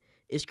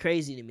is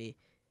crazy to me.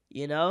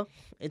 You know,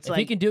 it's if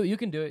like you can do it, you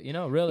can do it. You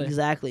know, really.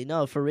 Exactly.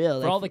 No, for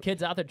real. For all the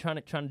kids out there trying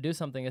to do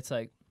something, it's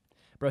like,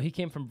 bro, he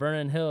came from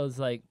Vernon Hills,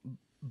 like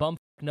bump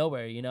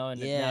nowhere, you know,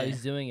 and now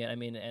he's doing it. I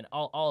mean, and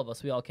all of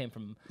us, we all came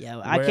from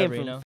I came from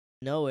you know?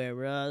 nowhere,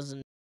 bro. I was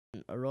in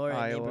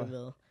Aurora,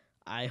 Naperville,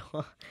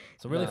 Iowa.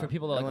 So really, for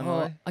people that are like,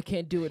 oh, I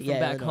can't do it from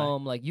back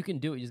home, like you can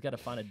do it. You just got to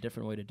find a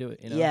different way to do it.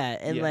 You know? Yeah,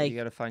 and like you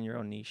got to find your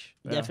own niche.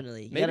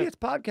 Definitely. Maybe it's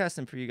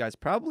podcasting for you guys.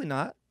 Probably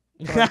not.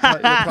 You'll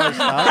probably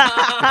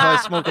stop. You'll probably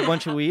smoke a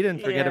bunch of weed and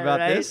forget about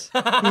this.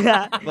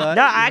 Yeah. But,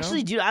 no,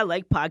 actually, dude, I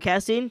like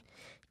podcasting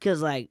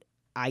because, like,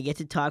 I get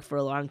to talk for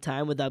a long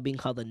time without being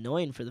called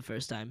annoying for the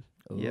first time.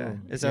 Ooh, yeah.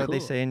 Is that what they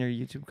say in your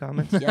YouTube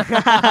comments?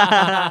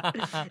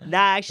 Yeah. Nah,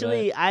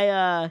 actually,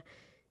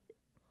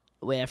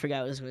 wait, I forgot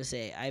what I was going to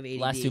say. I have ADD.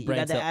 Last two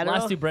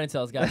brain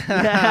cells, guys.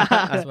 Yeah.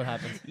 That's what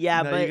happens.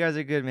 Yeah, no, but you guys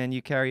are good, man.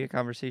 You carry a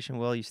conversation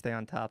well. You stay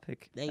on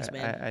topic. Thanks,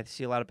 man. I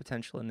see a lot of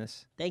potential in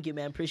this. Thank you,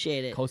 man.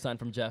 Appreciate it. Cosign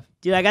from Jeff.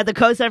 Dude, I got the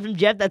cosign from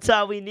Jeff. That's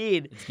all we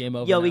need. It's game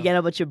over. Yo, now. we get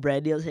a bunch of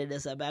brand deals hitting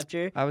us up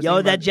after.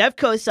 That Jeff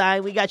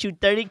cosign. We got you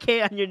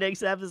 $30K on your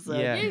next episode.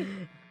 Yeah.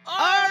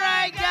 All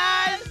right,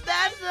 guys.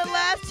 That's the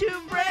last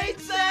two brain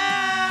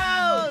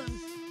cells.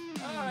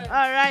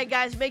 All right,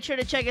 guys. Make sure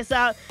to check us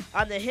out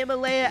on the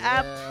Himalaya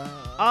app.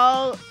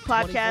 All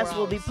podcasts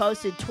will be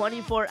posted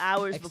 24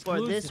 hours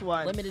before this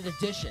one. Limited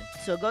edition.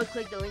 So go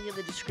click the link in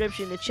the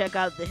description to check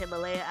out the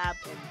Himalaya app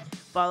and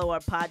follow our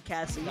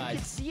podcast. So you can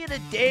see it a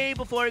day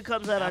before it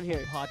comes out on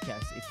here.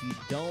 Podcast. If you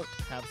don't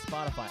have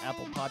Spotify,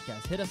 Apple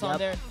Podcasts, hit us on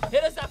there.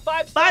 Hit us that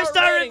 5-star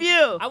 5-star rating.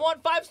 review. I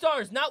want 5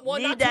 stars, not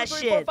one, Need not 2,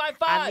 3, 4, 5, 5.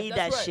 I need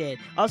that shit.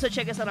 Also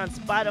check us out on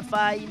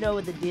Spotify. You know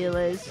what the deal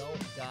is.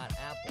 Don't got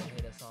Apple.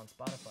 Hit us on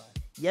Spotify.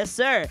 Yes,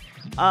 sir.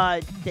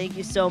 Thank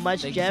you so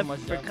much, Jeff,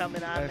 for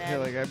coming on, man. I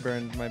feel like I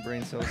burned my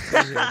brain cells.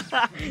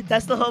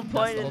 That's the whole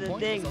point of the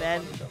thing,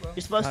 man.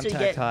 You're supposed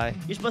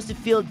you're supposed to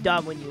feel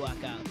dumb when you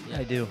walk out. Yeah.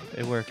 I do.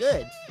 It works.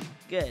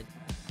 Good.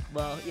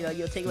 Well,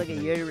 you'll take like a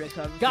year to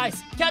recover. Guys,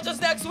 catch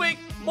us next week.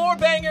 More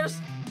bangers.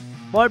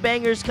 More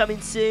bangers coming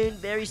soon,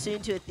 very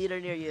soon to a theater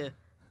near you.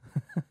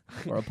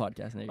 Or a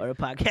podcast near you. Or a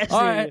podcast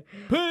All near right.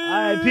 you.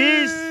 All right,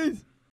 peace.